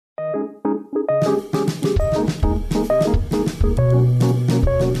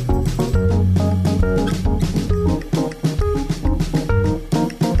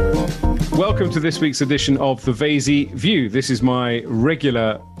Welcome to this week's edition of The Vasey View. This is my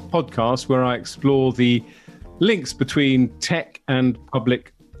regular podcast where I explore the links between tech and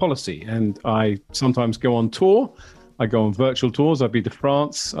public policy. And I sometimes go on tour. I go on virtual tours. I've been to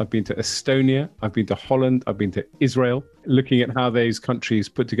France. I've been to Estonia. I've been to Holland. I've been to Israel, looking at how those countries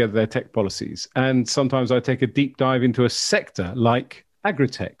put together their tech policies. And sometimes I take a deep dive into a sector like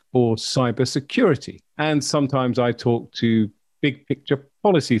agritech or cybersecurity. And sometimes I talk to big picture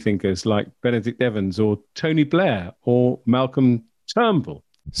policy thinkers like Benedict Evans or Tony Blair or Malcolm Turnbull.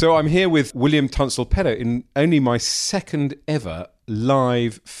 So I'm here with William Tunstall-Pedoe in only my second ever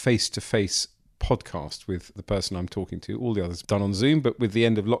live face-to-face podcast with the person I'm talking to. All the others done on Zoom, but with the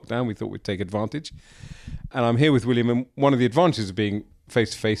end of lockdown, we thought we'd take advantage. And I'm here with William, and one of the advantages of being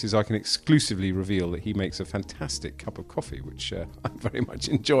face-to-face is I can exclusively reveal that he makes a fantastic cup of coffee, which I'm very much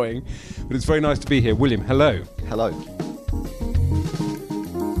enjoying. But it's very nice to be here. William, hello. Hello.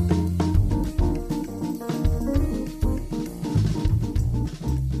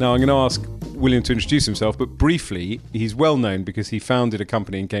 Now, I'm going to ask William to introduce himself, but briefly, he's well known because he founded a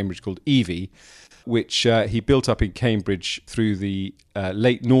company in Cambridge called Evie, which he built up in Cambridge through the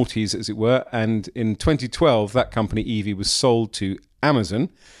late noughties, as it were. And in 2012, that company, Evie, was sold to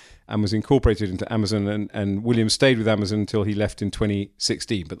Amazon and was incorporated into Amazon. And William stayed with Amazon until he left in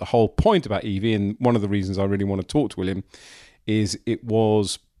 2016. But the whole point about Evie, and one of the reasons I really want to talk to William, is it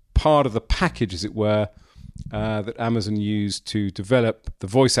was part of the package, as it were, that Amazon used to develop the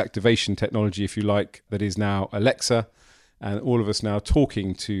voice activation technology, if you like, that is now Alexa, and all of us now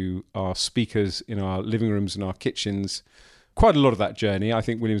talking to our speakers in our living rooms and our kitchens. Quite a lot of that journey, I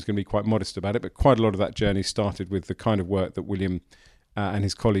think William's going to be quite modest about it, but quite a lot of that journey started with the kind of work that William and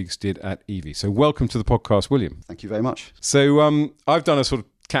his colleagues did at Evie. So welcome to the podcast, William. Thank you very much. So I've done a sort of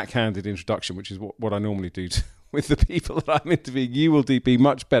cat-handed introduction, which is what I normally do with the people that I'm interviewing. You will be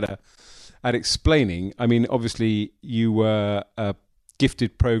much better at explaining. I mean, obviously, you were a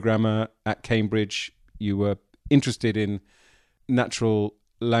gifted programmer at Cambridge. You were interested in natural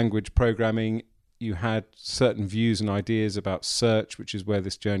language programming. You had certain views and ideas about search, which is where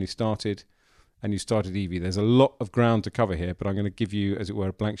this journey started. And you started Evie. There's a lot of ground to cover here, but I'm going to give you, as it were,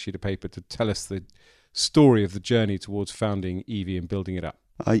 a blank sheet of paper to tell us the story of the journey towards founding Evie and building it up.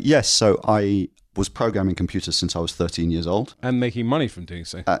 Yes, so I was programming computers since I was 13 years old. And making money from doing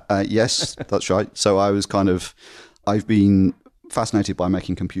so. Yes, that's right. So I've been fascinated by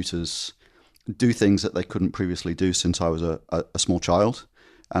making computers do things that they couldn't previously do since I was a small child.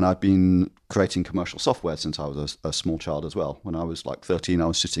 And I've been creating commercial software since I was a small child as well. When I was like 13, I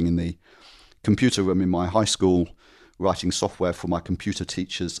was sitting in the computer room in my high school writing software for my computer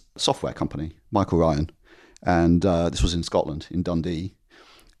teacher's software company, Michael Ryan. And this was in Scotland, in Dundee.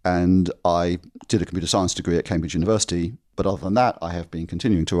 And I did a computer science degree at Cambridge University. But other than that, I have been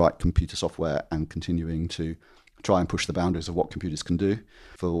continuing to write computer software and continuing to try and push the boundaries of what computers can do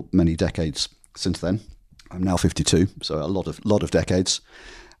for many decades since then. I'm now 52, so a lot of decades.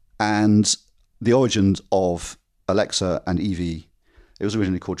 And the origins of Alexa and Evie, it was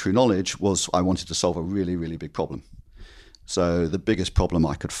originally called True Knowledge, was I wanted to solve a really, really big problem. So the biggest problem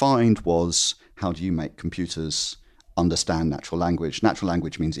I could find was, how do you make computers understand natural language? Natural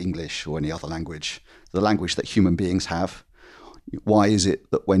language means English or any other language, the language that human beings have. Why is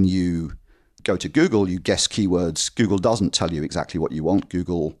it that when you go to Google, you guess keywords? Google doesn't tell you exactly what you want.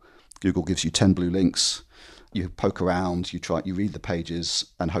 Google gives you 10 blue links. You poke around, you read the pages,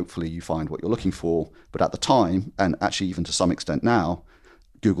 and hopefully you find what you're looking for. But at the time, and actually even to some extent now,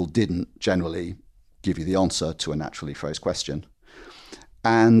 Google didn't generally give you the answer to a naturally phrased question.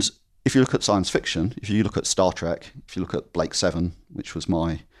 And if you look at science fiction, if you look at Star Trek, if you look at Blake 7, which was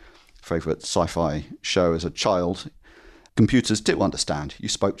my favorite sci-fi show as a child, computers did understand. You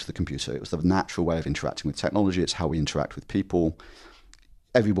spoke to the computer. It was the natural way of interacting with technology. It's how we interact with people.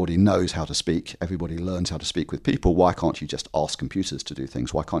 Everybody knows how to speak. Everybody learns how to speak with people. Why can't you just ask computers to do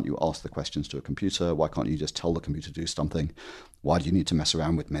things? Why can't you ask the questions to a computer? Why can't you just tell the computer to do something? Why do you need to mess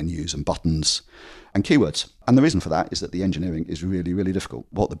around with menus and buttons and keywords? And the reason for that is that the engineering is really, really difficult.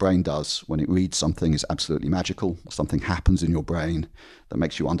 What the brain does when it reads something is absolutely magical. Something happens in your brain that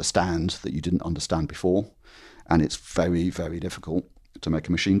makes you understand that you didn't understand before. And it's very, very difficult to make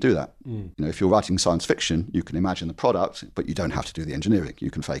a machine do that. You know, if you're writing science fiction, you can imagine the product, but you don't have to do the engineering. You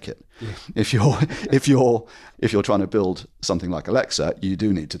can fake it. Yeah. If you're trying to build something like Alexa, you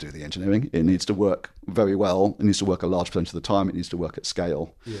do need to do the engineering. It needs to work very well. It needs to work a large percentage of the time. It needs to work at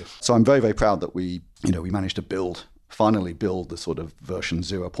scale. Yes. So I'm very, very proud that we managed to finally build the sort of version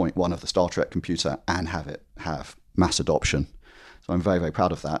 0.1 of the Star Trek computer and have mass adoption. So I'm very, very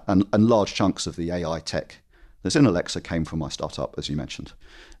proud of that. And large chunks of the AI tech that's in Alexa came from my startup, as you mentioned.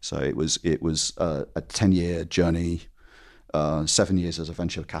 So it was a 10-year journey, 7 years as a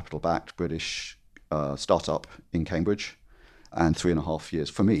venture capital-backed British startup in Cambridge, and 3.5 years,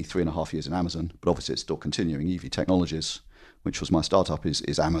 for me, 3.5 years in Amazon. But obviously it's still continuing. EV Technologies, which was my startup,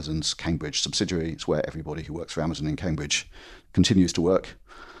 is Amazon's Cambridge subsidiary. It's where everybody who works for Amazon in Cambridge continues to work.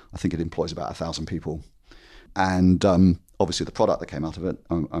 I think it employs about 1,000 people. And obviously the product that came out of it,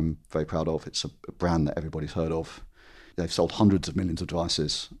 I'm very proud of. It's a brand that everybody's heard of. They've sold hundreds of millions of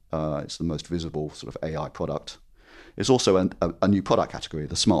devices. It's the most visible sort of AI product. It's also a new product category,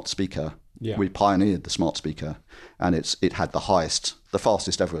 the smart speaker. Yeah. We pioneered the smart speaker, and it had the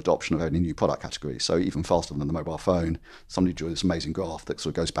fastest ever adoption of any new product category. So even faster than the mobile phone. Somebody drew this amazing graph that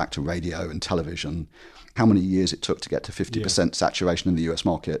sort of goes back to radio and television, how many years it took to get to 50% saturation in the US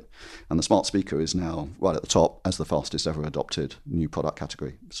market. And the smart speaker is now right at the top as the fastest ever adopted new product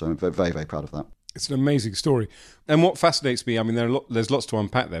category. So I'm very, very, very proud of that. It's an amazing story. And what fascinates me, I mean, there's lots to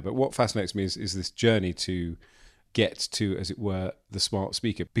unpack there, but what fascinates me is this journey to get to, as it were, the smart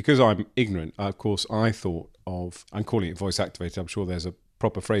speaker. Because I'm ignorant, of course, I thought of, I'm calling it voice activated, I'm sure there's a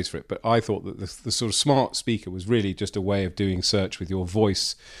proper phrase for it, but I thought that the sort of smart speaker was really just a way of doing search with your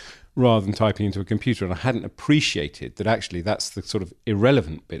voice rather than typing into a computer. And I hadn't appreciated that actually that's the sort of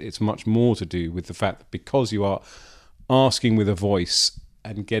irrelevant bit. It's much more to do with the fact that because you are asking with a voice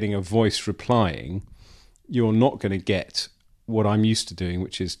and getting a voice replying, you're not going to get what I'm used to doing,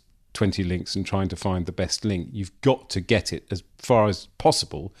 which is 20 links and trying to find the best link. You've got to get it as far as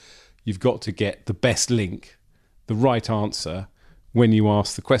possible. You've got to get the best link, the right answer when you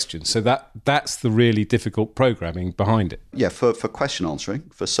ask the question. So that's the really difficult programming behind it. Yeah, for question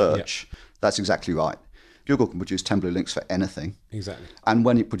answering, for search, that's exactly right. Google can produce 10 blue links for anything. Exactly. And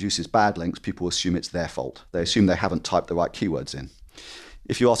when it produces bad links, people assume it's their fault. They assume they haven't typed the right keywords in.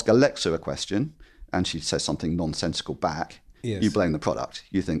 If you ask Alexa a question and she says something nonsensical back, you blame the product.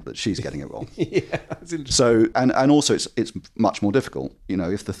 You think that she's getting it wrong. Yeah, that's interesting. So, and also it's much more difficult. You know,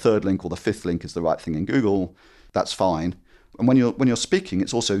 if the third link or the fifth link is the right thing in Google, that's fine. And when you're speaking,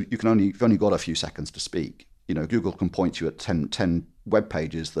 it's also you've only got a few seconds to speak. You know, Google can point you at 10 web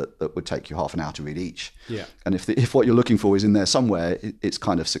pages that would take you half an hour to read each. Yeah. And if what you're looking for is in there somewhere, it's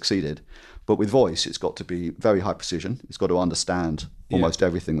kind of succeeded. But with voice, it's got to be very high precision. It's got to understand almost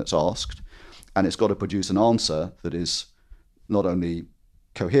everything that's asked, and it's got to produce an answer that is not only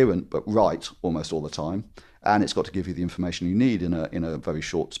coherent but right almost all the time, and it's got to give you the information you need in a very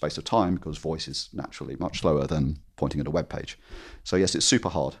short space of time, because voice is naturally much slower than pointing at a web page. So yes, it's super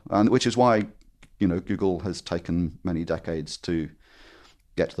hard, and which is why Google has taken many decades to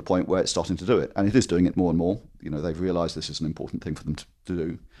get to the point where it's starting to do it, and it is doing it more and more. They've realized this is an important thing for them to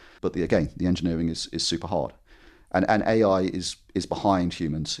do, but the engineering is super hard, and AI is behind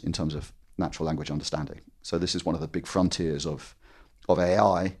humans in terms of natural language understanding. So this is one of the big frontiers of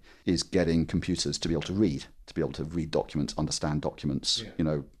AI, is getting computers to be able to read documents, understand documents,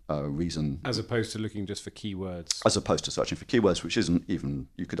 reason. As opposed to looking just for keywords. As opposed to searching for keywords, which isn't even,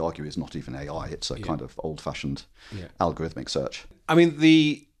 you could argue, is not even AI. It's a kind of old-fashioned algorithmic search. I mean,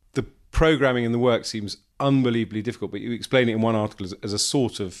 the programming in the work seems unbelievably difficult, but you explain it in one article as a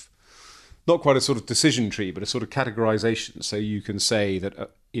sort of, not quite a sort of decision tree, but a sort of categorization. So you can say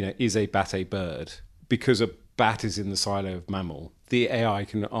that, is a bat a bird? Because a bat is in the silo of mammal, the AI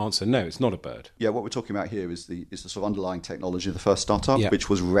can answer, no, it's not a bird. Yeah, what we're talking about here is the sort of underlying technology of the first startup, which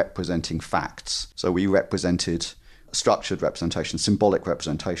was representing facts. So we represented structured representations, symbolic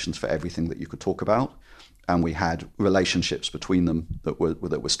representations for everything that you could talk about, and we had relationships between them that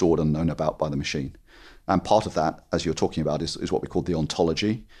were stored and known about by the machine. And part of that, as you're talking about, is what we call the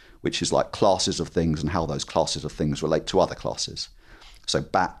ontology, which is like classes of things and how those classes of things relate to other classes. So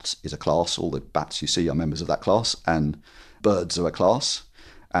bat is a class. All the bats you see are members of that class, and birds are a class.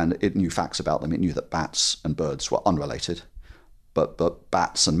 And it knew facts about them. It knew that bats and birds were unrelated, but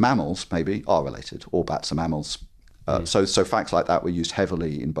bats and mammals maybe are related, or bats are mammals. So facts like that were used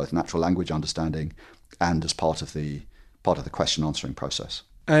heavily in both natural language understanding and as part of the question answering process.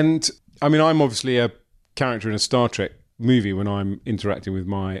 And I mean, I'm obviously a character in a Star Trek movie when I'm interacting with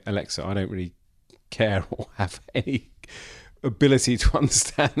my Alexa. I don't really care or have any ability to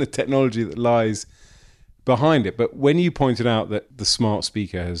understand the technology that lies behind it. But when you pointed out that the smart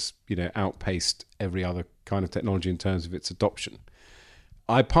speaker has, outpaced every other kind of technology in terms of its adoption,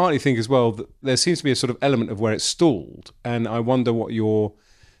 I partly think as well that there seems to be a sort of element of where it's stalled. And I wonder what your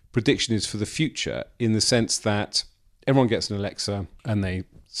prediction is for the future, in the sense that everyone gets an Alexa and they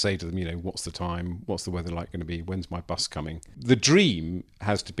say to them, what's the time? What's the weather like going to be? When's my bus coming? The dream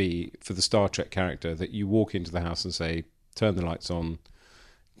has to be for the Star Trek character that you walk into the house and say, turn the lights on,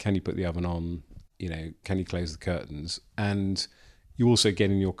 can you put the oven on? can you close the curtains? And you also get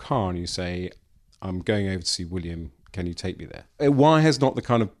in your car and you say, I'm going over to see William, can you take me there? Why has not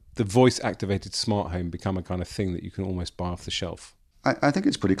the voice-activated smart home become a kind of thing that you can almost buy off the shelf? I think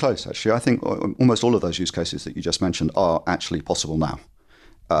it's pretty close, actually. I think almost all of those use cases that you just mentioned are actually possible now.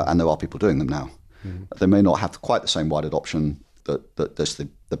 And there are people doing them now. Mm-hmm. They may not have quite the same wide adoption that just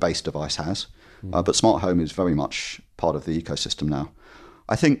the base device has. Mm-hmm. But smart home is very much part of the ecosystem now.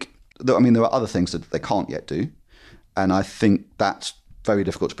 I think, there are other things that they can't yet do. And I think that's very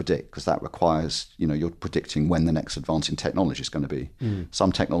difficult to predict because that requires, you're predicting when the next advance in technology is going to be. Mm.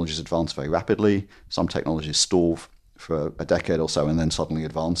 Some technologies advance very rapidly. Some technologies stall for a decade or so and then suddenly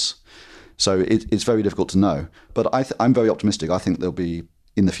advance. So it's very difficult to know. But I'm very optimistic. I think there'll be,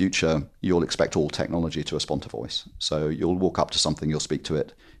 in the future, you'll expect all technology to respond to voice. So you'll walk up to something, you'll speak to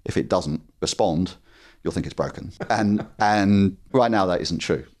it. If it doesn't respond, you'll think it's broken. And right now that isn't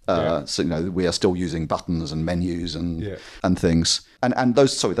true. So we are still using buttons and menus and things. And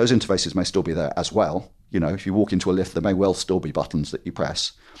those interfaces may still be there as well. If you walk into a lift, there may well still be buttons that you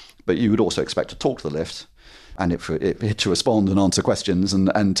press. But you would also expect to talk to the lift and it to respond and answer questions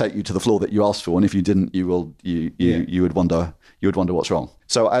and take you to the floor that you asked for. And if you didn't, you would wonder what's wrong.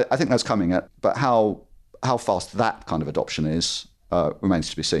 So I think that's coming but how fast that kind of adoption is remains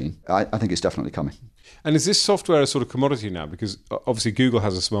to be seen. I think it's definitely coming. And is this software a sort of commodity now? Because obviously Google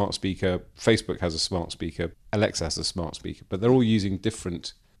has a smart speaker, Facebook has a smart speaker, Alexa has a smart speaker, but they're all using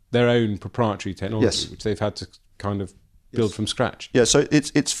their own proprietary technology, which they've had to kind of build from scratch. Yeah, so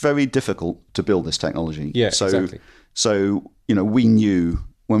it's very difficult to build this technology. Yeah, exactly. So, we knew,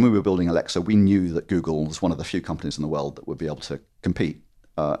 when we were building Alexa, we knew that Google was one of the few companies in the world that would be able to compete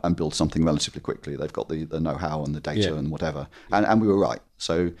and build something relatively quickly. They've got the know-how and the data and whatever. And we were right.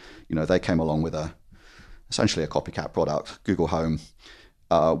 So, they came along with essentially a copycat product, Google Home,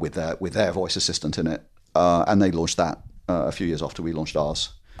 with their voice assistant in it. And they launched that a few years after we launched ours.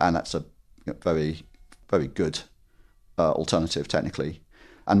 And that's a very, very good alternative technically.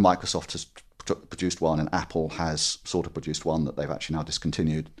 And Microsoft has produced one, and Apple has sort of produced one that they've actually now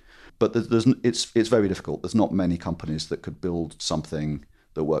discontinued. But it's very difficult. There's not many companies that could build something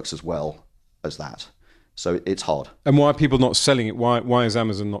that works as well as that. So it's hard. And why are people not selling it? Why is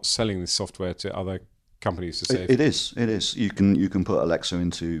Amazon not selling this software to other companies to save? It is. You can put Alexa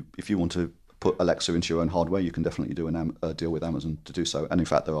into, if you want to put Alexa into your own hardware, you can definitely do a deal with Amazon to do so. And in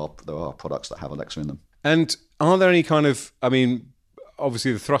fact, there are products that have Alexa in them. And are there any kind of,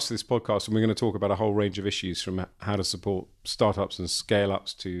 obviously the thrust of this podcast, and we're going to talk about a whole range of issues from how to support startups and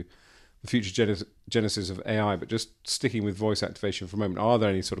scale-ups to the future genesis of AI, but just sticking with voice activation for a moment, are there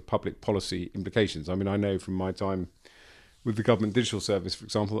any sort of public policy implications? I know from my time with the government digital service, for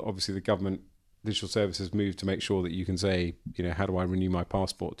example, that obviously the government digital service has moved to make sure that you can say, how do I renew my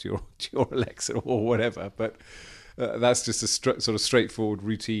passport to your Alexa or whatever, but that's just a sort of straightforward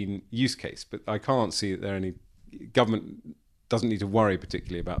routine use case. But I can't see that government doesn't need to worry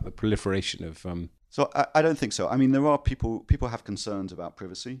particularly about the proliferation of... So I don't think so. There are people have concerns about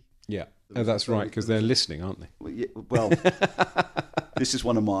privacy. Yeah, that's right, because they're listening, aren't they? Well, this is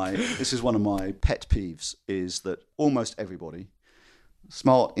one of my pet peeves, is that almost everybody,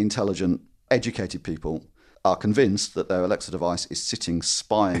 smart, intelligent, educated people, are convinced that their Alexa device is sitting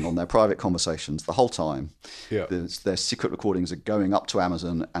spying on their private conversations the whole time. Yeah. Their secret recordings are going up to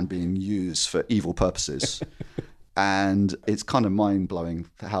Amazon and being used for evil purposes. And it's kind of mind-blowing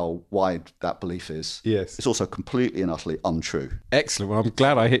how wide that belief is. Yes. It's also completely and utterly untrue. Excellent. Well, I'm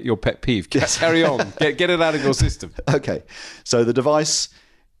glad I hit your pet peeve. Carry on. Get it out of your system. Okay. So the device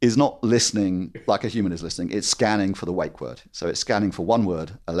is not listening like a human is listening. It's scanning for the wake word. So it's scanning for one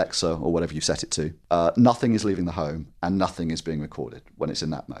word, Alexa, or whatever you set it to. Nothing is leaving the home and nothing is being recorded when it's in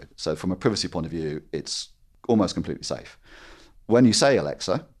that mode. So from a privacy point of view, it's almost completely safe. When you say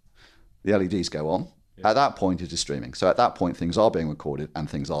Alexa, the LEDs go on. Yeah. At that point, it is streaming. So at that point, things are being recorded and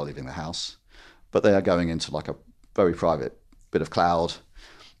things are leaving the house. But they are going into like a very private bit of cloud.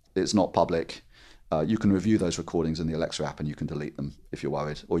 It's not public. You can review those recordings in the Alexa app and you can delete them if you're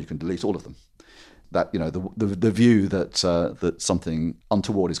worried, or you can delete all of them. That, the view that something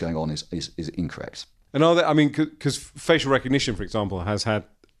untoward is going on is incorrect. And are there, because facial recognition, for example, has had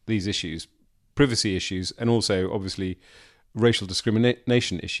these issues, privacy issues, and also obviously racial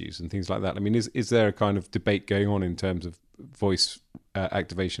discrimination issues and things like that. Is there a kind of debate going on in terms of voice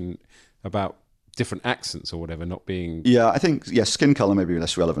activation about different accents or whatever not being... Yeah, I think skin color may be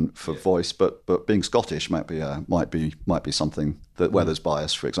less relevant for voice, but being Scottish might be something that where there's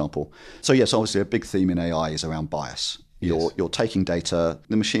bias, for example. So yes, obviously a big theme in AI is around bias. You're taking data.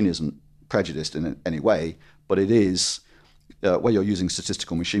 The machine isn't prejudiced in any way, but it is where you're using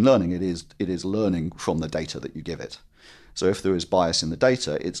statistical machine learning, it is learning from the data that you give it. So if there is bias in the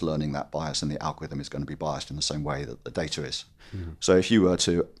data, it's learning that bias, and the algorithm is going to be biased in the same way that the data is. Mm-hmm. So if you were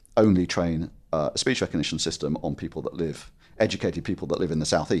to only train a speech recognition system on educated people that live in the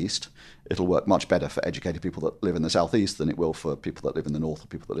southeast, it'll work much better for educated people that live in the southeast than it will for people that live in the north or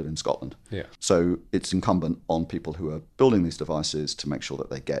people that live in Scotland. Yeah. So it's incumbent on people who are building these devices to make sure that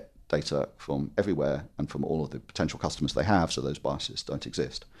they get data from everywhere and from all of the potential customers they have, so those biases don't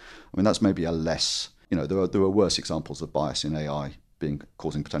exist. I mean, that's maybe a less, there are worse examples of bias in AI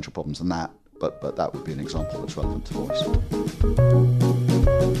causing potential problems than that, but that would be an example that's relevant to voice.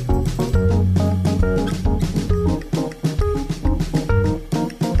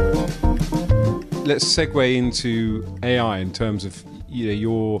 Let's segue into AI in terms of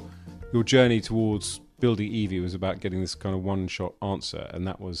your journey towards building Evie was about getting this kind of one-shot answer, and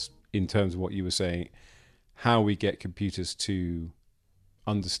that was in terms of what you were saying, how we get computers to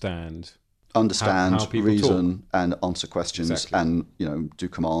understand how reason, talk. And answer questions, exactly. And do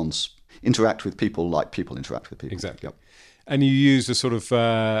commands, interact with people like people interact with people. Exactly. Yep. And you used a sort of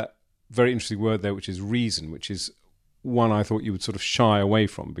very interesting word there, which is reason, which is one I thought you would sort of shy away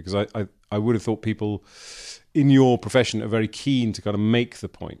from, because I would have thought people in your profession are very keen to kind of make the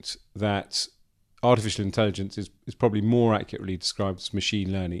point that artificial intelligence is probably more accurately described as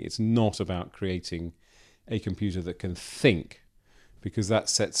machine learning. It's not about creating a computer that can think, because that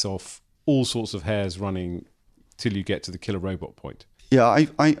sets off all sorts of hairs running till you get to the killer robot point. Yeah,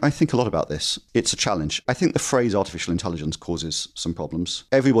 I think a lot about this. It's a challenge. I think the phrase artificial intelligence causes some problems.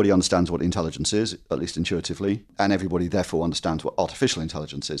 Everybody understands what intelligence is, at least intuitively, and everybody therefore understands what artificial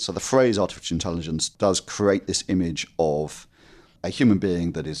intelligence is. So the phrase artificial intelligence does create this image of a human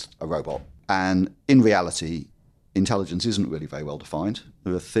being that is a robot. And in reality, intelligence isn't really very well defined.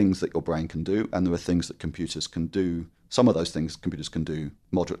 There are things that your brain can do, and there are things that computers can do. Some of those things computers can do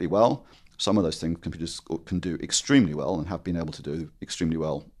moderately well. Some of those things computers can do extremely well and have been able to do extremely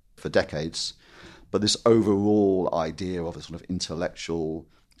well for decades. But this overall idea of a sort of intellectual,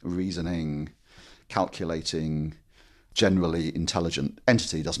 reasoning, calculating, generally intelligent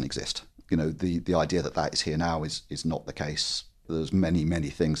entity doesn't exist. The idea that is here now is not the case. There's many, many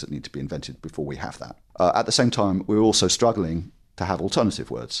things that need to be invented before we have that. At the same time, we're also struggling to have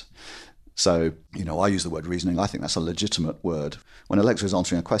alternative words. So, I use the word reasoning. I think that's a legitimate word. When Alexa is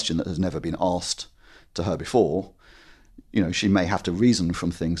answering a question that has never been asked to her before, she may have to reason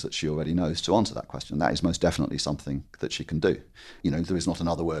from things that she already knows to answer that question. That is most definitely something that she can do. There is not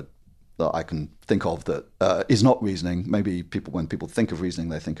another word that I can think of that is not reasoning. Maybe when people think of reasoning,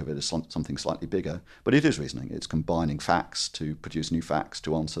 they think of it as something slightly bigger. But it is reasoning. It's combining facts to produce new facts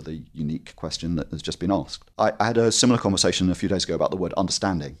to answer the unique question that has just been asked. I had a similar conversation a few days ago about the word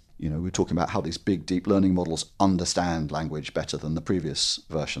understanding. We were talking about how these big, deep learning models understand language better than the previous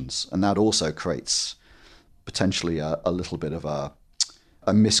versions. And that also creates potentially a little bit of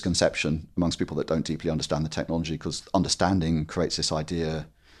a misconception amongst people that don't deeply understand the technology, because understanding creates this idea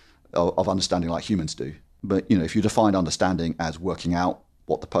of understanding like humans do. But, if you define understanding as working out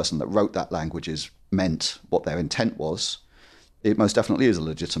what the person that wrote that language meant, what their intent was, it most definitely is a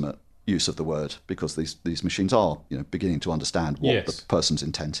legitimate use of the word, because these machines are beginning to understand what the person's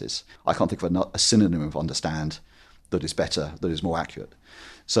intent is. I can't think of a synonym of understand that is better, that is more accurate.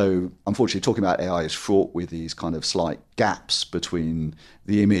 So unfortunately, talking about AI is fraught with these kind of slight gaps between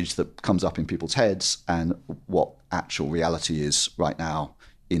the image that comes up in people's heads and what actual reality is right now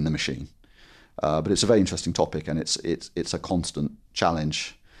in the machine. But it's a very interesting topic, and it's a constant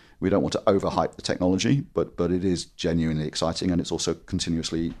challenge. We don't want to overhype the technology, but it is genuinely exciting, and it's also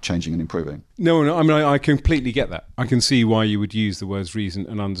continuously changing and improving. No, I mean, I completely get that. I can see why you would use the words reason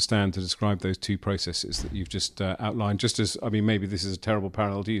and understand to describe those two processes that you've just outlined. Just as, maybe this is a terrible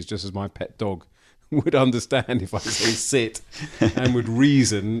parallel to use, just as my pet dog would understand if I say sit and would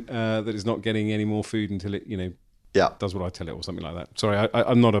reason that it's not getting any more food until it, does what I tell it or something like that. Sorry,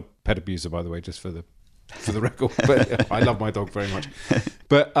 I'm not a pet abuser, by the way, just for the record, but I love my dog very much.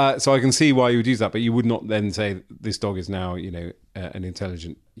 But so I can see why you would use that, but you would not then say this dog is now, an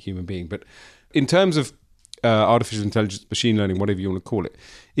intelligent human being. But in terms of artificial intelligence, machine learning, whatever you want to call it,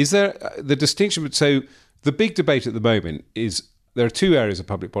 is there the distinction? So the big debate at the moment is there are two areas of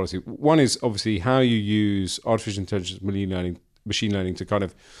public policy. One is obviously how you use artificial intelligence, machine learning to kind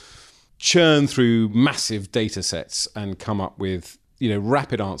of churn through massive data sets and come up with,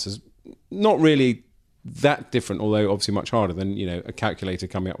 rapid answers. Not really that different, although obviously much harder than, a calculator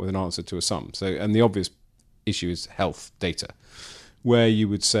coming up with an answer to a sum. So, and the obvious issue is health data, where you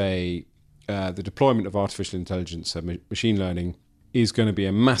would say the deployment of artificial intelligence, machine learning, is going to be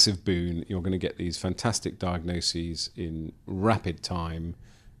a massive boon. You're going to get these fantastic diagnoses in rapid time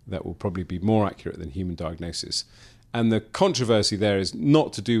that will probably be more accurate than human diagnosis. And the controversy there is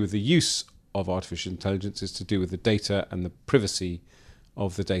not to do with the use of artificial intelligence, it's to do with the data and the privacy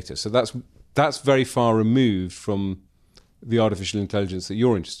of the data. So that's very far removed from the artificial intelligence that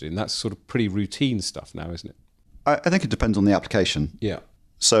you're interested in. That's sort of pretty routine stuff now, isn't it? I think it depends on the application. Yeah.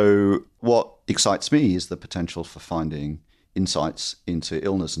 So what excites me is the potential for finding insights into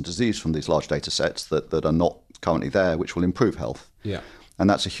illness and disease from these large data sets that are not currently there, which will improve health. Yeah. And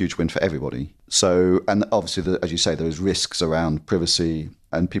that's a huge win for everybody. So, and obviously, as you say, there's risks around privacy,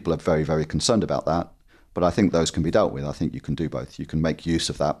 and people are very, very concerned about that. But I think those can be dealt with. I think you can do both. You can make use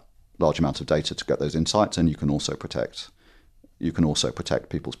of that large amount of data to get those insights, and you can also protect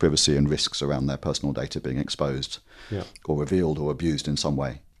people's privacy and risks around their personal data being exposed or revealed or abused in some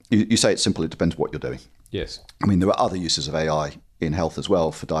way. You say it's simple, it depends what you're doing. Yes. I mean, there are other uses of AI in health as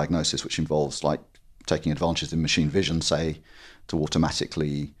well for diagnosis, which involves like taking advantages in machine vision, say, to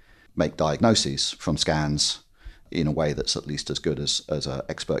automatically make diagnoses from scans in a way that's at least as good as an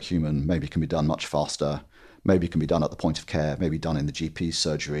expert human. Maybe can be done much faster, maybe can be done at the point of care, maybe done in the GP's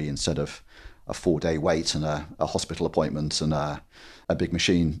surgery instead of a 4-day wait and a hospital appointment and a big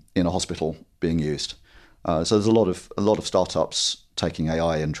machine in a hospital being used. So there's a lot of startups taking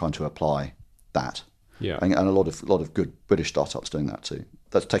AI and trying to apply that. Yeah. And a lot of good British startups doing that too.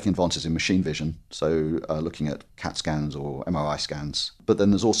 That's taking advances in machine vision, so looking at CAT scans or MRI scans. But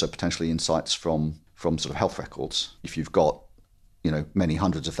then there's also potentially insights from sort of health records. If you've got, many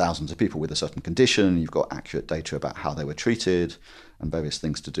hundreds of thousands of people with a certain condition, you've got accurate data about how they were treated and various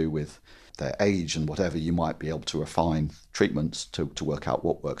things to do with their age and whatever, you might be able to refine treatments to work out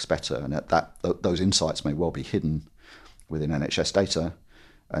what works better. And those insights may well be hidden within NHS data.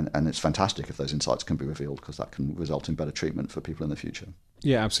 And it's fantastic if those insights can be revealed, because that can result in better treatment for people in the future.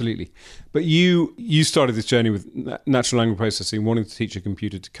 Yeah, absolutely. But you started this journey with natural language processing, wanting to teach a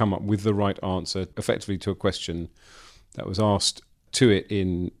computer to come up with the right answer effectively to a question that was asked to it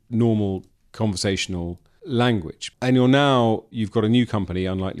in normal conversational language. And you've got a new company,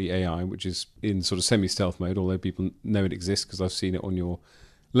 Unlikely AI, which is in sort of semi-stealth mode, although people know it exists because I've seen it on your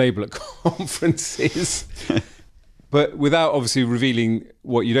label at conferences. But without obviously revealing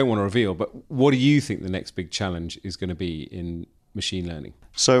what you don't want to reveal, but what do you think the next big challenge is going to be in machine learning?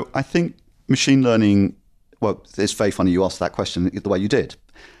 So I think machine learning, well, it's very funny you asked that question the way you did,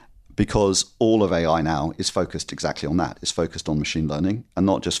 because all of AI now is focused exactly on that. It's focused on machine learning, and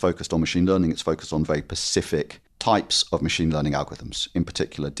not just focused on machine learning, it's focused on very specific types of machine learning algorithms, in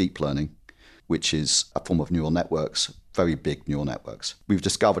particular deep learning, which is a form of neural networks, very big neural networks. We've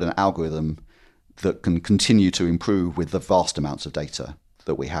discovered an algorithm that can continue to improve with the vast amounts of data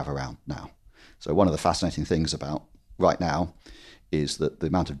that we have around now. So one of the fascinating things about right now is that the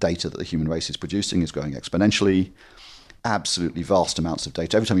amount of data that the human race is producing is growing exponentially, absolutely vast amounts of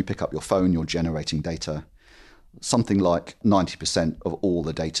data. Every time you pick up your phone, you're generating data. Something like 90% of all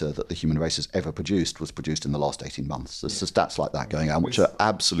the data that the human race has ever produced was produced in the last 18 months. There's stats like that going on, which are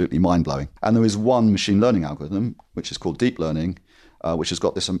absolutely mind-blowing. And there is one machine learning algorithm, which is called deep learning, which has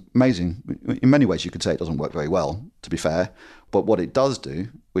got this amazing, in many ways you could say it doesn't work very well, to be fair, but what it does do,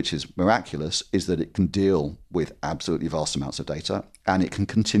 which is miraculous, is that it can deal with absolutely vast amounts of data, and it can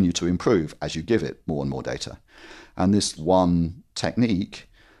continue to improve as you give it more and more data. And this one technique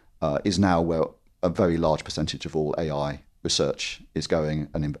is now where a very large percentage of all AI research is going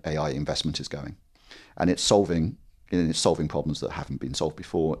and AI investment is going. And it's solving problems that haven't been solved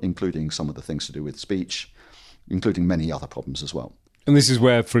before, including some of the things to do with speech, including many other problems as well. And this is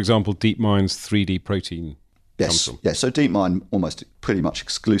where, for example, DeepMind's 3D protein comes from. Yes. So DeepMind almost pretty much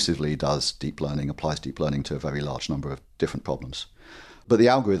exclusively does deep learning, applies deep learning to a very large number of different problems. But the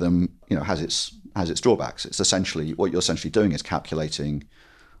algorithm, has its drawbacks. It's essentially, what you're essentially doing is calculating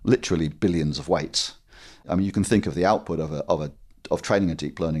literally billions of weights. I mean, you can think of the output of training a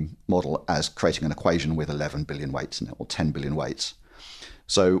deep learning model as creating an equation with 11 billion weights in it, or 10 billion weights.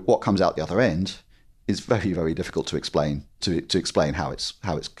 So what comes out the other end is very, very difficult to explain how it's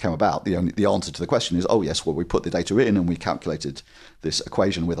come about. The answer to the question is, oh yes, well, we put the data in and we calculated this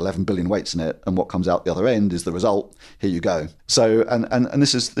equation with 11 billion weights in it, and what comes out the other end is the result. Here you go. So and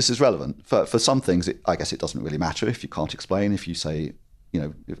this is relevant for some things. I guess it doesn't really matter if you can't explain. If you say,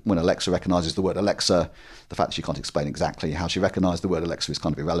 when Alexa recognizes the word Alexa, the fact that she can't explain exactly how she recognized the word Alexa is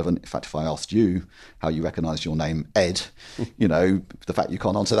kind of irrelevant. In fact, if I asked you how you recognize your name, Ed, the fact you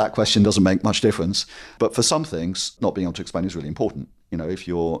can't answer that question doesn't make much difference. But for some things, not being able to explain is really important.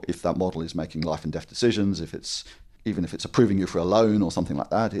 If that model is making life and death decisions, if it's even if it's approving you for a loan or something like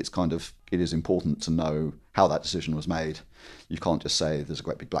that, it is important to know how that decision was made. You can't just say there's a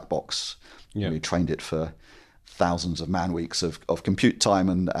great big black box. Yeah. We trained it for thousands of man weeks of compute time,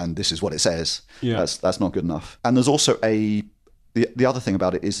 and this is what it says. Yeah. That's not good enough. And there's also the other thing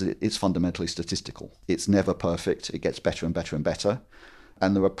about it is that it's fundamentally statistical. It's never perfect. It gets better and better and better.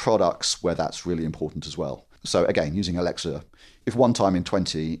 And there are products where that's really important as well. So again, using Alexa, if one time in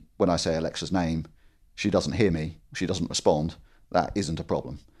 20, when I say Alexa's name, she doesn't hear me, she doesn't respond, that isn't a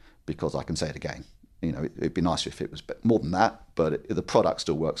problem because I can say it again. It'd be nicer if it was more than that, but the product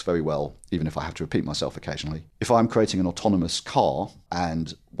still works very well, even if I have to repeat myself occasionally. If I'm creating an autonomous car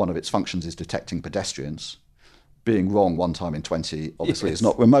and one of its functions is detecting pedestrians, being wrong one time in 20 obviously is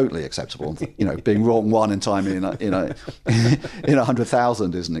not remotely acceptable. Being wrong one time in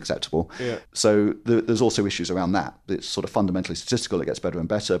 100,000 isn't acceptable. Yeah. So there's also issues around that. It's sort of fundamentally statistical. It gets better and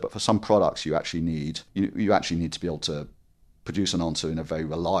better, but for some products, you actually need to be able to produce an answer in a very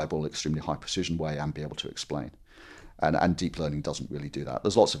reliable, extremely high precision way and be able to explain. And deep learning doesn't really do that.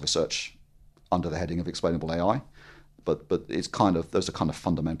 There's lots of research under the heading of explainable AI, but it's those are kind of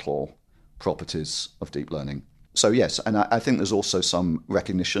fundamental properties of deep learning. So yes, and I think there's also some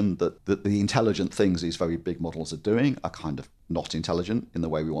recognition that the intelligent things these very big models are doing are kind of not intelligent in the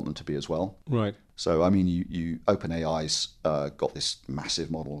way we want them to be as well. Right. So I mean, you OpenAI's got this massive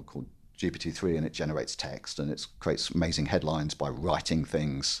model called GPT-3, and it generates text, and it creates amazing headlines by writing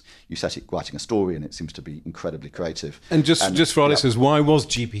things. You set it writing a story, and it seems to be incredibly creative. And just for our listeners, why was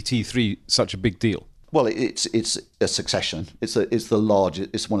GPT-3 such a big deal? Well, it's a succession. It's the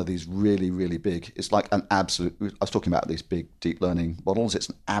largest. It's one of these really, really big. It's like an absolute. I was talking about these big deep learning models. It's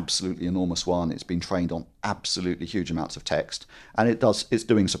an absolutely enormous one. It's been trained on absolutely huge amounts of text, and it's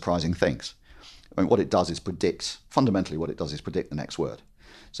doing surprising things. I mean, what it does is predict. Fundamentally, what it does is predict the next word.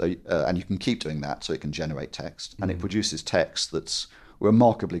 So, and you can keep doing that, so it can generate text, and it produces text that's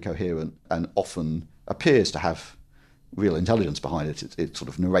remarkably coherent and often appears to have real intelligence behind it. It sort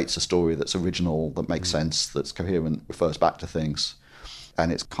of narrates a story that's original, that makes sense, that's coherent, refers back to things,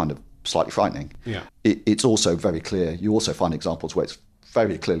 and it's kind of slightly frightening. Yeah. It's also very clear. You also find examples where it's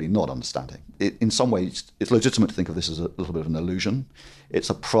very clearly not understanding. In some ways, it's legitimate to think of this as a little bit of an illusion. It's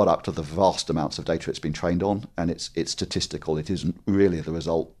a product of the vast amounts of data it's been trained on, and it's statistical. It isn't really the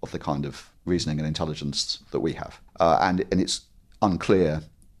result of the kind of reasoning and intelligence that we have. And it's unclear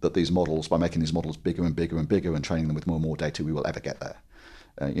that these models, by making these models bigger and bigger and bigger and training them with more and more data, we will ever get there.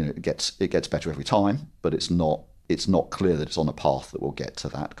 It gets better every time, but it's not clear that it's on a path that will get to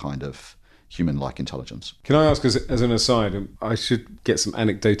that kind of human-like intelligence. Can I ask, as an aside, I should get some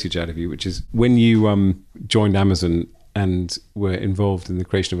anecdotage out of you, which is when you joined Amazon and were involved in the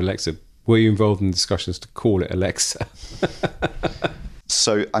creation of Alexa, were you involved in discussions to call it Alexa?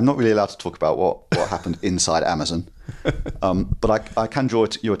 So I'm not really allowed to talk about what happened inside Amazon, but I can draw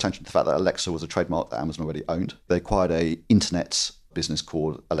your attention to the fact that Alexa was a trademark that Amazon already owned. They acquired a internet business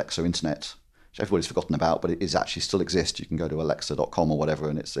called Alexa Internet, which everybody's forgotten about, but it is actually still exists. You can go to alexa.com or whatever,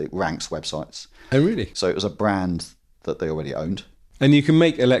 and it ranks websites. Oh, really? So it was a brand that they already owned. And you can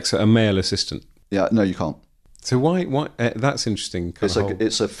make Alexa a male assistant? Yeah, no, you can't. So why that's interesting.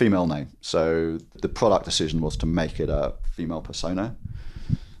 It's a female name. So the product decision was to make it a female persona,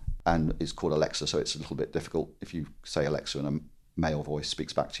 and it's called Alexa, so it's a little bit difficult. If you say Alexa and a male voice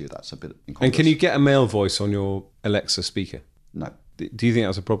speaks back to you, that's a bit incongruous. And can you get a male voice on your Alexa speaker? No. Do you think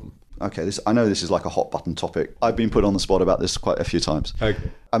that's a problem? Okay, I know this is like a hot button topic. I've been put on the spot about this quite a few times.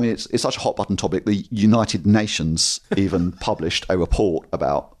 Okay. I mean, it's such a hot button topic. The United Nations even published a report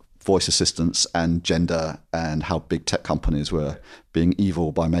about voice assistants and gender and how big tech companies were being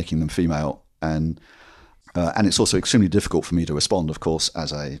evil by making them female. And it's also extremely difficult for me to respond, of course,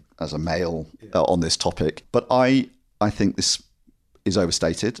 as a male on this topic. But I think this is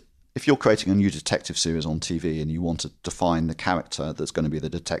overstated. If you're creating a new detective series on TV and you want to define the character that's going to be the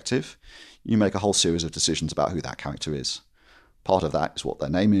detective, you make a whole series of decisions about who that character is. Part of that is what their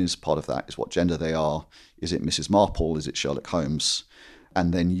name is. Part of that is what gender they are. Is it Mrs. Marple? Is it Sherlock Holmes?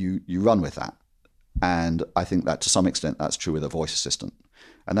 And then you run with that. And I think that to some extent that's true with a voice assistant.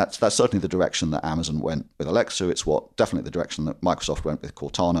 And that's certainly the direction that Amazon went with Alexa. It's definitely the direction that Microsoft went with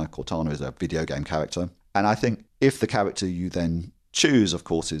Cortana. Cortana is a video game character. And I think if the character you then choose, of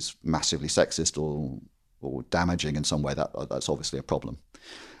course, is massively sexist or damaging in some way, that's obviously a problem.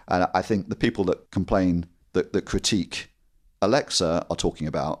 And I think the people that complain, that critique Alexa are talking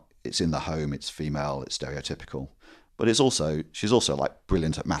about it's in the home, it's female, it's stereotypical. But she's also like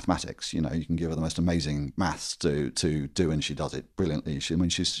brilliant at mathematics. You can give her the most amazing maths to do, and she does it brilliantly.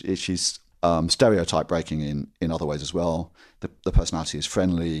 She's stereotype breaking in other ways as well. The personality is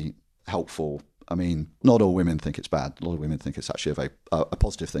friendly, helpful, I mean, not all women think it's bad. A lot of women think it's actually a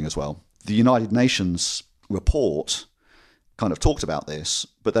positive thing as well. The United Nations report kind of talked about this,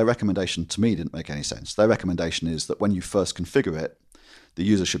 but their recommendation to me didn't make any sense. Their recommendation is that when you first configure it, the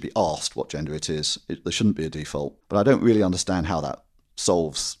user should be asked what gender it is. There shouldn't be a default. But I don't really understand how that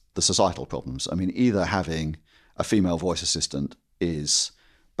solves the societal problems. I mean, either having a female voice assistant is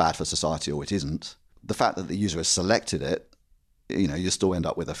bad for society or it isn't. The fact that the user has selected it, you still end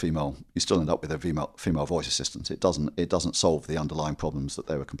up with a female voice assistant. It doesn't solve the underlying problems that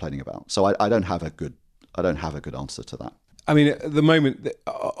they were complaining about. So I don't have a good answer to that. I mean, at the moment,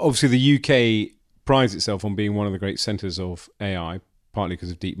 obviously the UK prides itself on being one of the great centres of AI, partly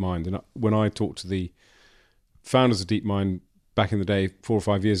because of DeepMind. And when I talked to the founders of DeepMind back in the day, 4 or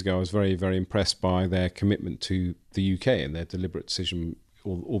 5 years ago, I was very, very impressed by their commitment to the UK and their deliberate decision,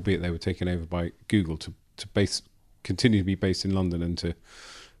 albeit they were taken over by Google, to continue to be based in London and to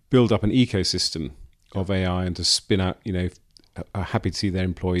build up an ecosystem of AI and to spin out, are happy to see their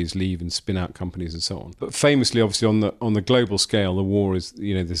employees leave and spin out companies and so on. But famously, obviously, on the global scale, the war is,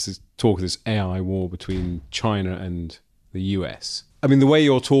 there's this talk of this AI war between China and the US. I mean, the way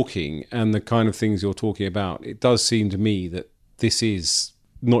you're talking and the kind of things you're talking about, it does seem to me that this is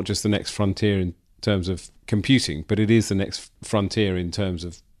not just the next frontier in terms of computing, but it is the next frontier in terms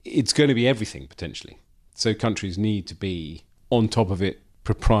of it's going to be everything potentially. So countries need to be on top of it,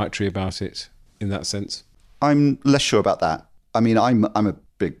 proprietary about it in that sense. I'm less sure about that. I mean, I'm a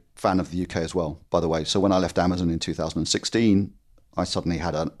big fan of the UK as well, by the way. So when I left Amazon in 2016, I suddenly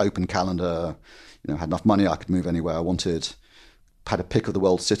had an open calendar, had enough money, I could move anywhere I wanted, had a pick of the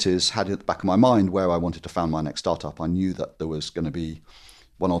world's cities, had it at the back of my mind where I wanted to found my next startup. I knew that there was going to be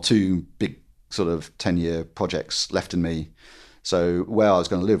 1 or 2 big sort of 10-year projects left in me. So where I was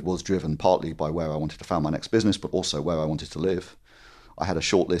going to live was driven partly by where I wanted to found my next business, but also where I wanted to live. I had a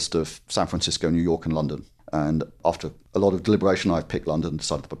short list of San Francisco, New York, and London. And after a lot of deliberation, I picked London,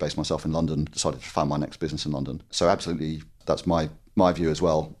 decided to base myself in London, decided to found my next business in London. So absolutely, that's my view as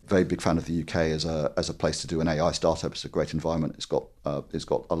well. Very big fan of the UK as a place to do an AI startup. It's a great environment. It's got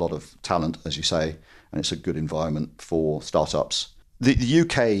a lot of talent, as you say, and it's a good environment for startups. The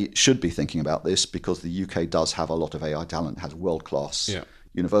UK should be thinking about this because the UK does have a lot of AI talent, has world-class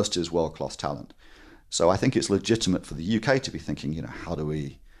universities, world-class talent. So I think it's legitimate for the UK to be thinking, how do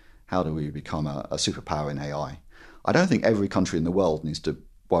we become a superpower in AI? I don't think every country in the world needs to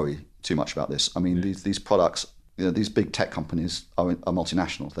worry too much about this. I mean, these products, these big tech companies are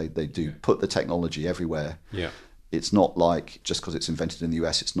multinational. They do put the technology everywhere. Yeah. It's not like just because it's invented in the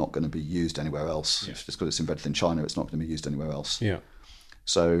US, it's not going to be used anywhere else. Yeah. Just because it's invented in China, it's not going to be used anywhere else. Yeah.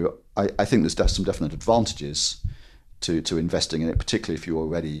 So I think there's some definite advantages to investing in it, particularly if you're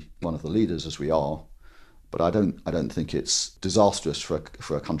already one of the leaders, as we are. But I don't think it's disastrous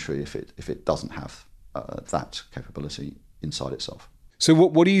for a country if it doesn't have that capability inside itself. So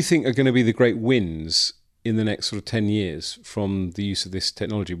what do you think are going to be the great wins in the next sort of 10 years from the use of this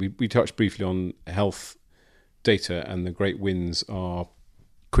technology? We touched briefly on health data, and the great wins are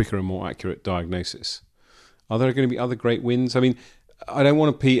quicker and more accurate diagnosis. Are there going to be other great wins? I mean, I don't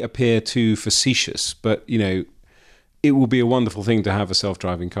want to appear too facetious, but it will be a wonderful thing to have a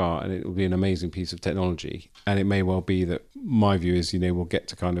self-driving car, and it will be an amazing piece of technology. And it may well be that my view is, we'll get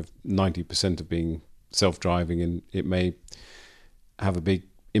to kind of 90% of being self-driving, and it may have a big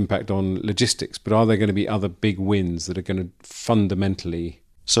impact on logistics. But are there going to be other big wins that are going to fundamentally...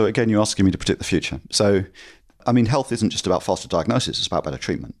 So again, you're asking me to predict the future. So, I mean, health isn't just about faster diagnosis, it's about better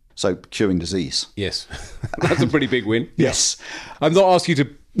treatment. So curing disease. Yes, that's a pretty big win. Yes. I'm not asking you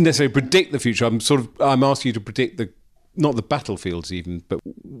to necessarily predict the future. I'm asking you to predict not the battlefields even, but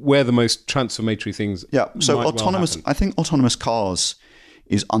where the most transformatory things. Yeah. So I think autonomous cars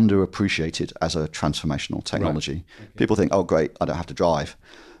is underappreciated as a transformational technology. Right. Okay. People think, oh great, I don't have to drive.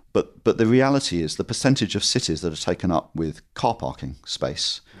 But the reality is the percentage of cities that are taken up with car parking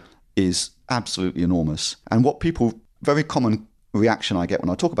space is absolutely enormous. And very common reaction I get when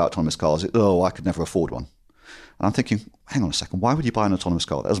I talk about autonomous cars is, oh, I could never afford one. And I'm thinking, hang on a second, why would you buy an autonomous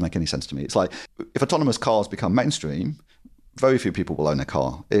car? That doesn't make any sense to me. It's like, if autonomous cars become mainstream, very few people will own a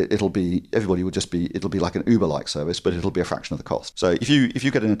car. It'll be like an Uber-like service, but it'll be a fraction of the cost. So if you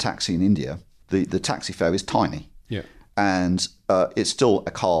get in a taxi in India, the taxi fare is tiny. Yeah. And it's still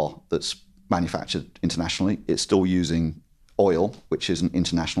a car that's manufactured internationally. It's still using oil, which is an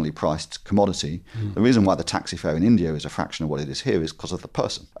internationally priced commodity. Mm. The reason why the taxi fare in India is a fraction of what it is here is because of the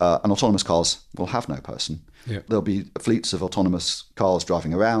person. And autonomous cars will have no person. Yeah. There'll be fleets of autonomous cars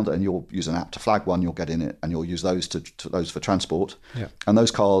driving around, and you'll use an app to flag one, you'll get in it, and you'll use those for transport. Yeah. And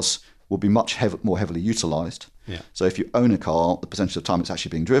those cars will be much more heavily utilised. Yeah. So if you own a car, the percentage of time it's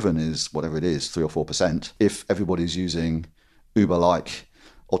actually being driven is whatever it is, 3 or 4%. If everybody's using Uber-like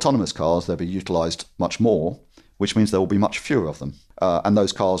autonomous cars, they'll be utilised much more, which means there will be much fewer of them. And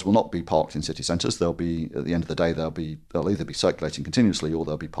those cars will not be parked in city centres. They'll be, at the end of the day, they'll either be circulating continuously or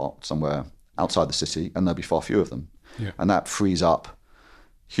they'll be parked somewhere outside the city, and there'll be far fewer of them. Yeah. And that frees up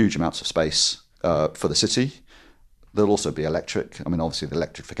huge amounts of space for the city. There'll also be electric. I mean, obviously, the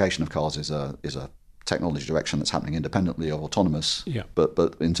electrification of cars is a technology direction that's happening independently of autonomous. Yeah.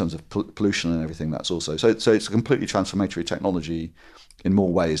 But in terms of pollution and everything, that's also so it's a completely transformatory technology in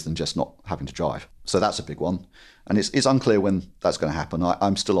more ways than just not having to drive. So that's a big one, and it's unclear when that's going to happen.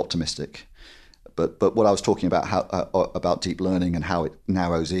 I'm still optimistic, but what I was talking about about deep learning and how it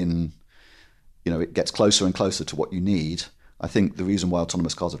narrows in, it gets closer and closer to what you need. I think the reason why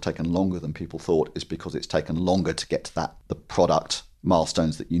autonomous cars have taken longer than people thought is because it's taken longer to get to the product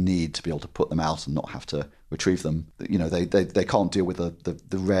milestones that you need to be able to put them out and not have to retrieve them. They can't deal with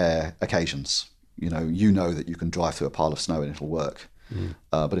the rare occasions. You know that you can drive through a pile of snow and it'll work.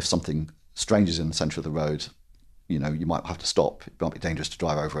 But if something strange is in the centre of the road, you might have to stop. It might be dangerous to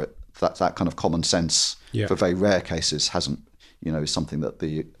drive over it. That kind of common sense for very rare cases hasn't, is something that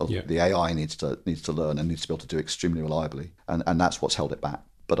the AI needs to learn and needs to be able to do extremely reliably. And that's what's held it back.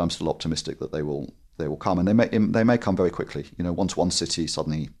 But I'm still optimistic that they will come, and they may come very quickly. Once one city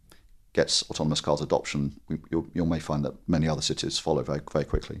suddenly gets autonomous cars adoption, you may find that many other cities follow very, very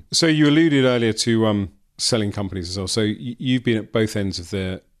quickly. So you alluded earlier to selling companies as well. So you've been at both ends of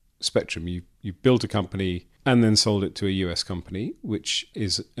the spectrum. You built a company and then sold it to a US company, which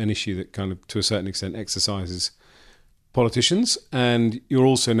is an issue that kind of, to a certain extent, exercises politicians. And you're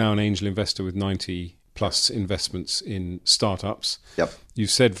also now an angel investor with 90 plus investments in startups. Yep. You've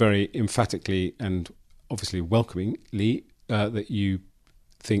said very emphatically and obviously welcomingly that you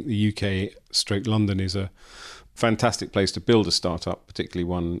think the UK/London is a fantastic place to build a startup, particularly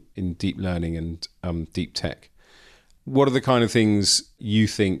one in deep learning and deep tech. What are the kind of things you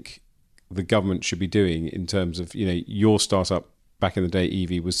think the government should be doing in terms of, your startup back in the day,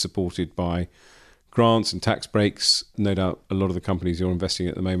 Evie, was supported by grants and tax breaks. No doubt a lot of the companies you're investing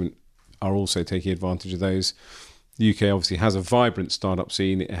in at the moment are also taking advantage of those. The UK obviously has a vibrant startup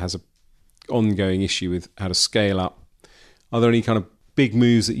scene. It has an ongoing issue with how to scale up. Are there any kind of big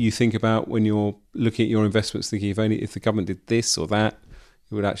moves that you think about when you're looking at your investments, thinking if the government did this or that,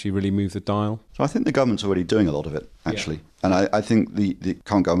 it would actually really move the dial? So I think the government's already doing a lot of it, actually. Yeah. And I think the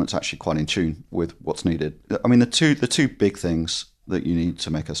current government's actually quite in tune with what's needed. I mean, the two big things that you need to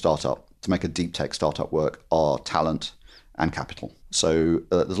make a deep tech startup work are talent and capital. So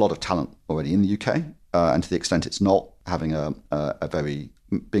there's a lot of talent already in the UK, and to the extent it's not, having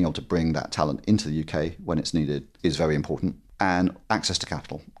being able to bring that talent into the UK when it's needed is very important. And access to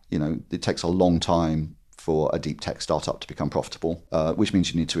capital. It takes a long time for a deep tech startup to become profitable, which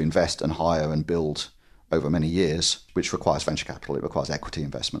means you need to invest and hire and build over many years, which requires venture capital. It requires equity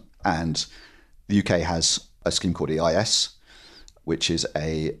investment. And the UK has a scheme called EIS, which is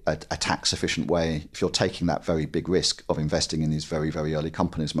a tax efficient way. If you're taking that very big risk of investing in these very, very early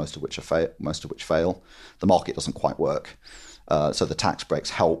companies, most of which fail, the market doesn't quite work. So the tax breaks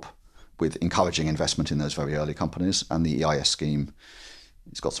help with encouraging investment in those very early companies. And the EIS scheme,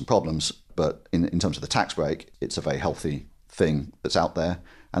 it's got some problems, but in terms of the tax break, it's a very healthy thing that's out there.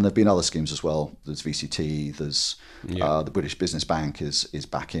 And there have been other schemes as well. There's VCT, there's the British Business Bank is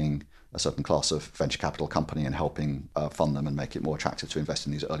backing a certain class of venture capital company and helping fund them and make it more attractive to invest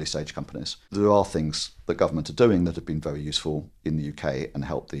in these early stage companies. There are things that government are doing that have been very useful in the UK and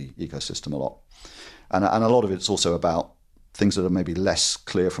help the ecosystem a lot. And a lot of it's also about things that are maybe less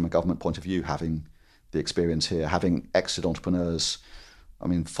clear from a government point of view, having the experience here, having exit entrepreneurs. I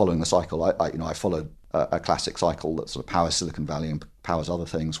mean, following the cycle, I followed a classic cycle that sort of powers Silicon Valley and powers other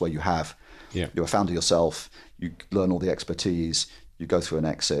things, where you're a founder yourself, you learn all the expertise, you go through an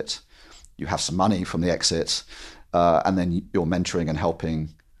exit, you have some money from the exit, and then you're mentoring and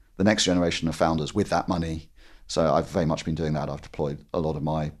helping the next generation of founders with that money. So I've very much been doing that. I've deployed a lot of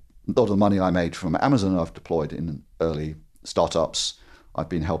the money I made from Amazon, I've deployed in early startups. I've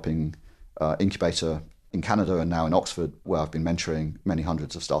been helping Incubator in Canada and now in Oxford, where I've been mentoring many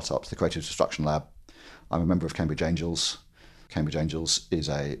hundreds of startups, the Creative Destruction Lab. I'm a member of Cambridge Angels. Cambridge Angels is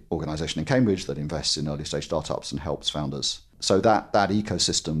an organisation in Cambridge that invests in early stage startups and helps founders. So that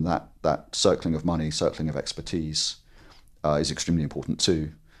ecosystem, that circling of money, circling of expertise is extremely important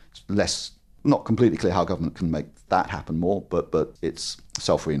too. It's not completely clear how government can make that happen more, but it's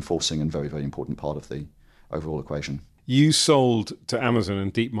self-reinforcing and very, very important part of the overall equation. You sold to Amazon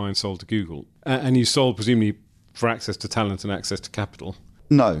and DeepMind sold to Google, and you sold presumably for access to talent and access to capital.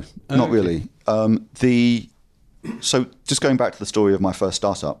 No, not really. So just going back to the story of my first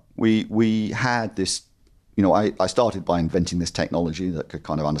startup, we had this, I started by inventing this technology that could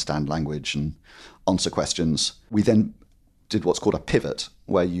kind of understand language and answer questions. We then did what's called a pivot,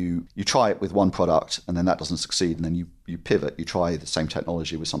 where you try it with one product and then that doesn't succeed, and then you pivot, you try the same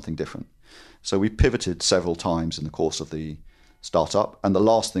technology with something different. So we pivoted several times in the course of the startup, and the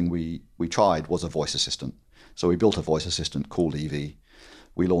last thing we tried was a voice assistant. So we built a voice assistant called Evie.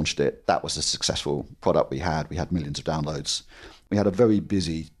 We launched it. That was a successful product we had. We had millions of downloads. We had a very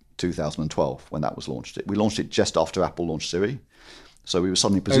busy 2012 when that was launched. We launched it just after Apple launched Siri. So we were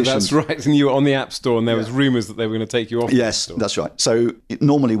suddenly positioned... Oh, that's right. And you were on the App Store and there was rumours that they were going to take you off the App Store. Yes, that's right. So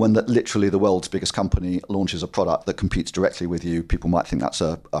normally when literally the world's biggest company launches a product that competes directly with you, people might think that's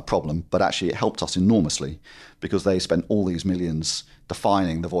a problem. But actually it helped us enormously because they spent all these millions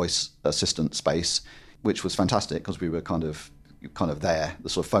defining the voice assistant space, which was fantastic because we were kind of there, the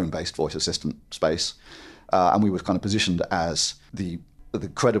sort of phone-based voice assistant space. And we were kind of positioned as the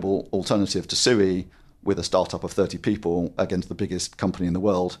credible alternative to Siri with a startup of 30 people against the biggest company in the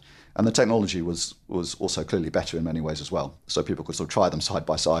world. And the technology was also clearly better in many ways as well. So people could sort of try them side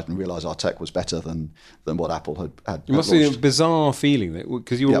by side and realize our tech was better than what Apple had It must be a bizarre feeling,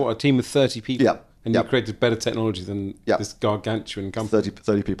 because you were a team of 30 people and you created better technology than this gargantuan company.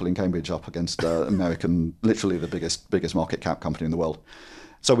 30 people in Cambridge up against American, literally the biggest market cap company in the world.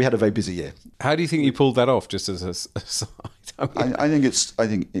 So we had a very busy year. How do you think you pulled that off, just as a side? I think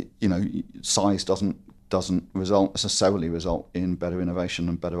size doesn't necessarily result in better innovation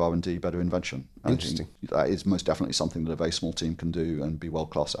and better R&D, better invention. Interesting. That is most definitely something that a very small team can do and be world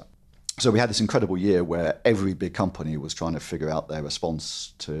class at. So we had this incredible year where every big company was trying to figure out their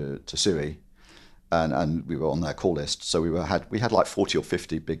response to Siri, and we were on their call list. So we had like 40 or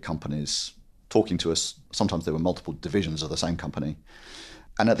 50 big companies talking to us. Sometimes there were multiple divisions of the same company.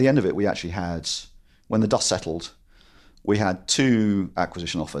 And at the end of it, we actually had, when the dust settled, we had 2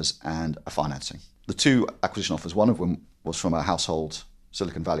 acquisition offers and a financing. The 2 acquisition offers, one of them was from a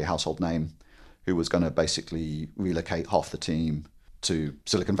Silicon Valley household name, who was going to basically relocate half the team to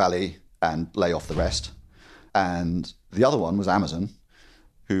Silicon Valley and lay off the rest. And the other one was Amazon,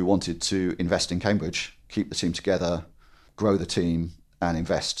 who wanted to invest in Cambridge, keep the team together, grow the team, and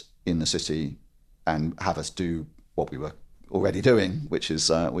invest in the city, and have us do what we were already doing, which is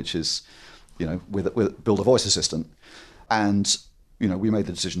build a voice assistant. And we made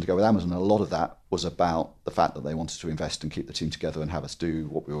the decision to go with Amazon. And a lot of that was about the fact that they wanted to invest and keep the team together and have us do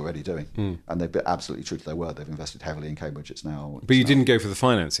what we were already doing. And they've been absolutely true to their word. They've invested heavily in Cambridge. But you didn't go for the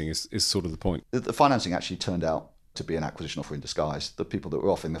financing, is sort of the point. The financing actually turned out to be an acquisition offer in disguise. The people that were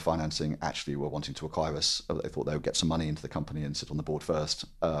offering the financing actually were wanting to acquire us. They thought they would get some money into the company and sit on the board first.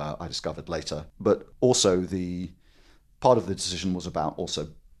 I discovered later. But also the part of the decision was about also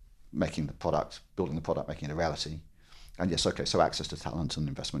making the product, building the product, making it a reality. And yes, okay, so access to talent and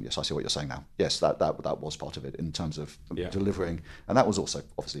investment. Yes, I see what you're saying now. Yes, that was part of it in terms of delivering. And that was also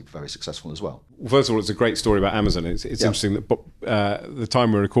obviously very successful as well. Well, first of all, it's a great story about Amazon. It's interesting that the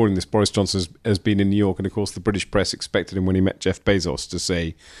time we're recording this, Boris Johnson has been in New York. And of course, the British press expected him when he met Jeff Bezos to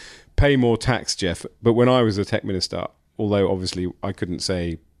say, pay more tax, Jeff. But when I was a tech minister, although obviously I couldn't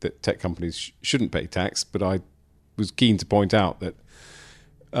say that tech companies shouldn't pay tax, but I was keen to point out that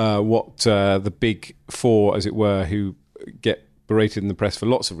what the big 4, as it were, who get berated in the press for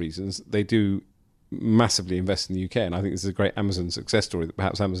lots of reasons, they do massively invest in the UK. And I think this is a great Amazon success story that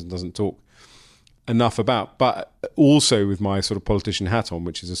perhaps Amazon doesn't talk enough about. But also with my sort of politician hat on,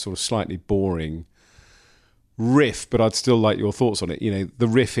 which is a sort of slightly boring riff, but I'd still like your thoughts on it. The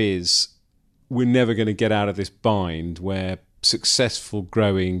riff is we're never going to get out of this bind where successful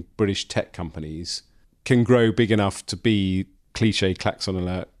growing British tech companies can grow big enough to be cliche klaxon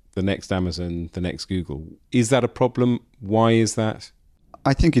alert, the next Amazon, the next Google. Is that a problem? Why is that?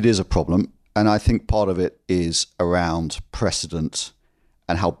 I think it is a problem. And I think part of it is around precedent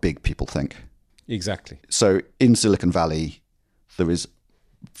and how big people think. Exactly. So in Silicon Valley, there is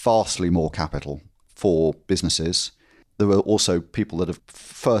vastly more capital for businesses. There are also people that have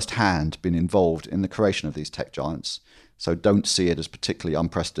firsthand been involved in the creation of these tech giants. So don't see it as particularly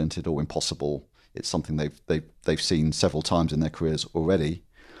unprecedented or impossible. It's something they've seen several times in their careers already.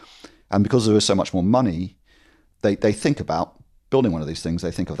 And because there is so much more money, they think about building one of these things.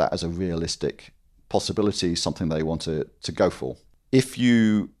 They think of that as a realistic possibility, something they want to go for. If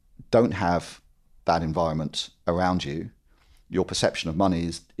you don't have that environment around you, your perception of money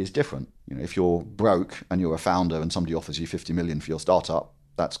is different. If you're broke and you're a founder and somebody offers you 50 million for your startup,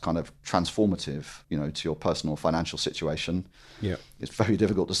 that's kind of transformative, to your personal financial situation. Yeah, it's very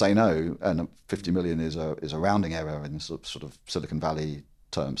difficult to say no, and 50 million is a rounding error in sort of Silicon Valley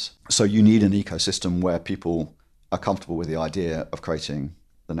terms. So you need an ecosystem where people are comfortable with the idea of creating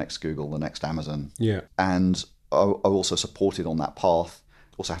the next Google, the next Amazon, and are also supported on that path,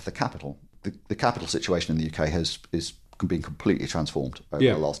 also have the capital. The capital situation in the UK is been completely transformed over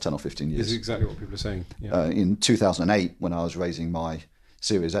the last 10 or 15 years. This is exactly what people are saying. In 2008, when I was raising my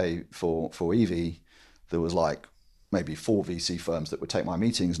Series A for EV, there was like maybe 4 VC firms that would take my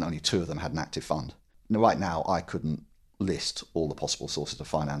meetings, and only 2 of them had an active fund. Now, right now, I couldn't list all the possible sources of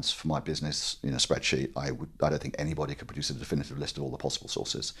finance for my business in a spreadsheet. I don't think anybody could produce a definitive list of all the possible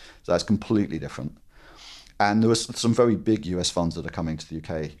sources. So that's completely different. And there was some very big US funds that are coming to the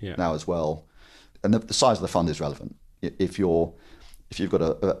UK now as well. And the size of the fund is relevant. If you've got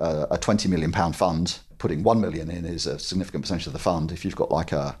a £20 million fund, putting 1 million in is a significant percentage of the fund. If you've got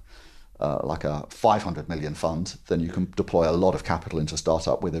like a 500 million fund, then you can deploy a lot of capital into a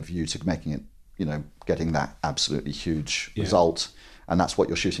startup with a view to making it, getting that absolutely huge result, and that's what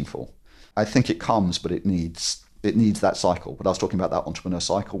you're shooting for. I think it comes, but it needs that cycle. But I was talking about that entrepreneur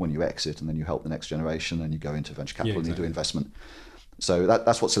cycle when you exit and then you help the next generation and you go into venture capital and you do investment. So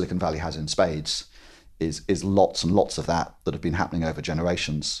that's what Silicon Valley has in spades, is lots and lots of that have been happening over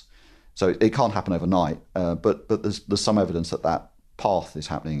generations. So it can't happen overnight, but there's some evidence that path is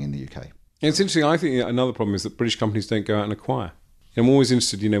happening in the UK. It's interesting. I think another problem is that British companies don't go out and acquire. I'm always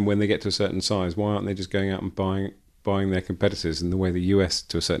interested, when they get to a certain size, why aren't they just going out and buying their competitors in the way the US,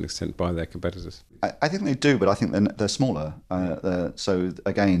 to a certain extent, buy their competitors? I think they do, but I think they're smaller. So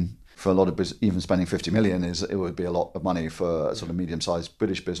again, for a lot of business, even spending 50 million it would be a lot of money for a sort of medium-sized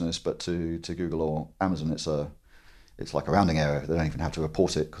British business, but to Google or Amazon, it's like a rounding error. They don't even have to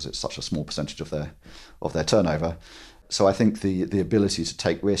report it because it's such a small percentage of their turnover. So I think the ability to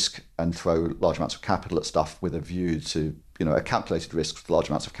take risk and throw large amounts of capital at stuff with a view to, a calculated risk with large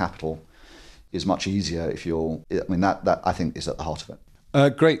amounts of capital is much easier that I think is at the heart of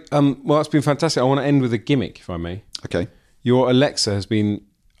it. Great. Well, it's been fantastic. I want to end with a gimmick, if I may. Okay. Your Alexa has been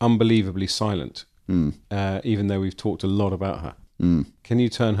unbelievably silent, even though we've talked a lot about her. Can you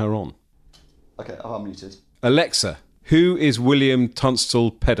turn her on? Okay, I'm unmuted. Alexa, who is William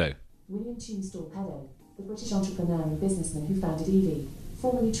Tunstall-Pedoe? William Tunstall-Pedoe, the British entrepreneur and businessman who founded EV,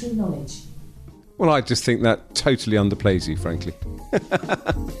 formerly True Knowledge. Well, I just think that totally underplays you, frankly.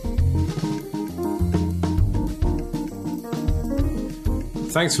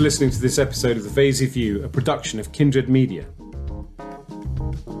 Thanks for listening to this episode of The Vasey View, a production of Kindred Media.